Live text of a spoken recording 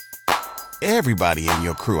Everybody in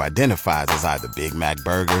your crew identifies as either Big Mac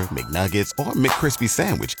Burger, McNuggets, or McCrispy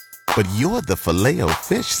Sandwich. But you're the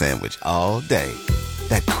Filet-O-Fish Sandwich all day.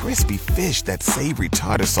 That crispy fish, that savory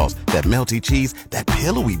tartar sauce, that melty cheese, that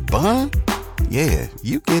pillowy bun. Yeah,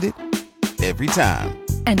 you get it. Every time.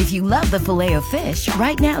 And if you love the Filet-O-Fish,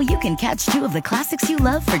 right now you can catch two of the classics you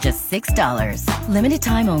love for just $6. Limited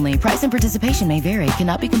time only. Price and participation may vary.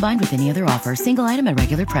 Cannot be combined with any other offer. Single item at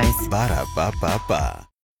regular price. Ba-da-ba-ba-ba.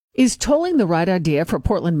 Is tolling the right idea for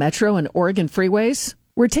Portland Metro and Oregon freeways?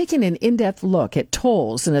 We're taking an in-depth look at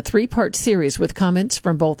tolls in a 3-part series with comments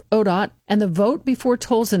from both ODOT and the Vote Before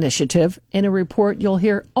Tolls initiative in a report you'll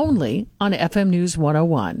hear only on FM News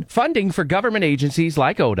 101. Funding for government agencies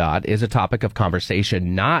like ODOT is a topic of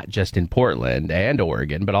conversation not just in Portland and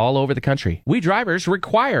Oregon, but all over the country. We drivers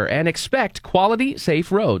require and expect quality,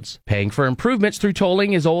 safe roads. Paying for improvements through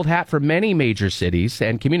tolling is old hat for many major cities,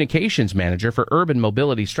 and communications manager for urban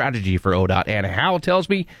mobility strategy for ODOT, Anna Howe, tells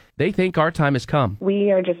me they think our time has come.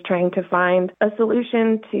 We are just trying to find a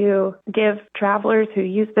solution to give travelers who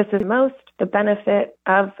use this the most the benefit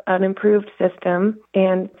of an improved system,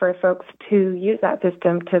 and for folks to use that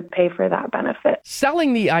system to pay for that benefit.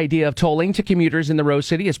 Selling the idea of tolling to commuters in the Rose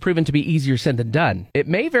City has proven to be easier said than done. It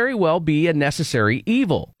may very well be a necessary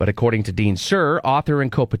evil, but according to Dean Suhr, author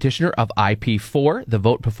and co-petitioner of IP4, the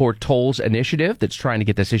Vote Before Tolls initiative that's trying to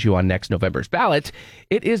get this issue on next November's ballot,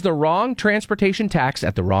 it is the wrong transportation tax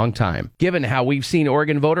at the wrong time. Given how we've seen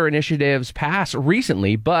Oregon voter initiatives pass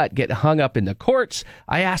recently but get hung up in the courts,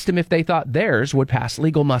 I asked him if they thought theirs would pass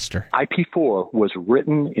legal muster. IP4 was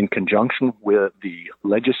written in conjunction with the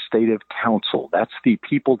Legislative Council. That's the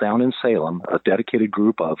people down in Salem, a dedicated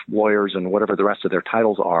group of lawyers and whatever the rest of their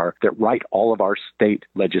titles are that write all of our state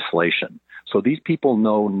legislation. So these people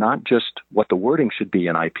know not just what the wording should be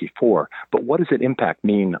in IP4, but what does it impact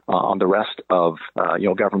mean on the rest of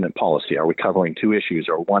government policy? Are we covering two issues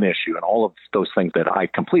or one issue, and all of those things that I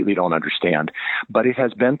completely don't understand? But it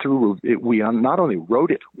has been through. We not only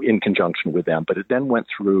wrote it in conjunction with them, but it then went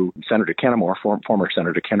through Senator Kennemore, former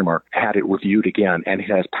Senator Kennemore, had it reviewed again, and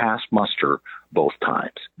it has passed muster both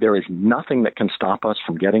times. There is nothing that can stop us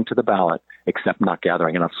from getting to the ballot except not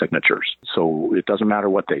gathering enough signatures. So it doesn't matter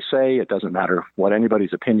what they say. It doesn't matter what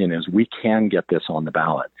anybody's opinion is. We can get this on the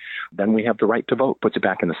ballot. Then we have the right to vote, puts it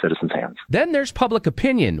back in the citizens' hands. Then there's public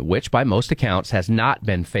opinion, which by most accounts has not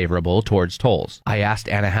been favorable towards tolls. I asked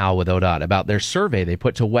Anna Howe with ODOT about their survey they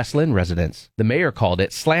put to West Lynn residents. The mayor called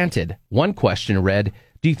it slanted. One question read,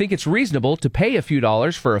 do you think it's reasonable to pay a few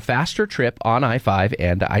dollars for a faster trip on I-5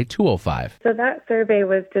 and I-205? So that survey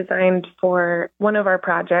was designed for one of our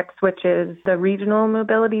projects, which is the Regional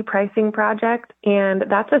Mobility Pricing Project. And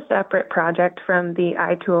that's a separate project from the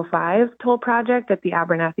I-205 toll project at the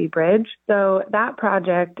Abernathy Bridge. So that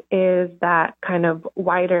project is that kind of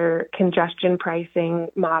wider congestion pricing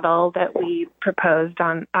model that we proposed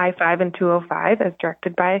on I-5 and 205 as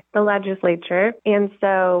directed by the legislature. And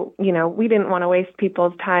so, we didn't want to waste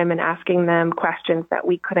people's time and asking them questions that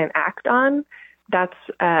we couldn't act on. That's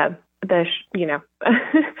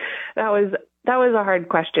that was a hard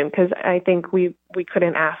question, because I think we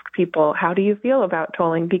couldn't ask people, how do you feel about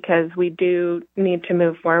tolling? Because we do need to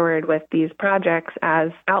move forward with these projects as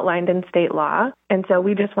outlined in state law. And so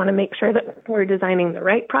we just want to make sure that we're designing the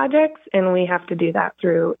right projects, and we have to do that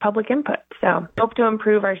through public input. So hope to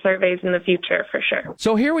improve our surveys in the future for sure.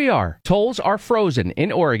 So here we are. Tolls are frozen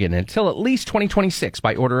in Oregon until at least 2026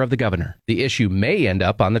 by order of the governor. The issue may end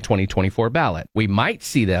up on the 2024 ballot. We might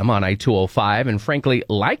see them on I-205 and frankly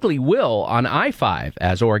likely will on I-5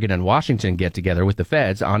 as Oregon and Washington get together with the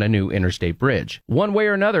feds on a new interstate bridge. One way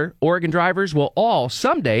or another, Oregon drivers will all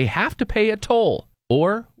someday have to pay a toll.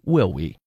 Or will we?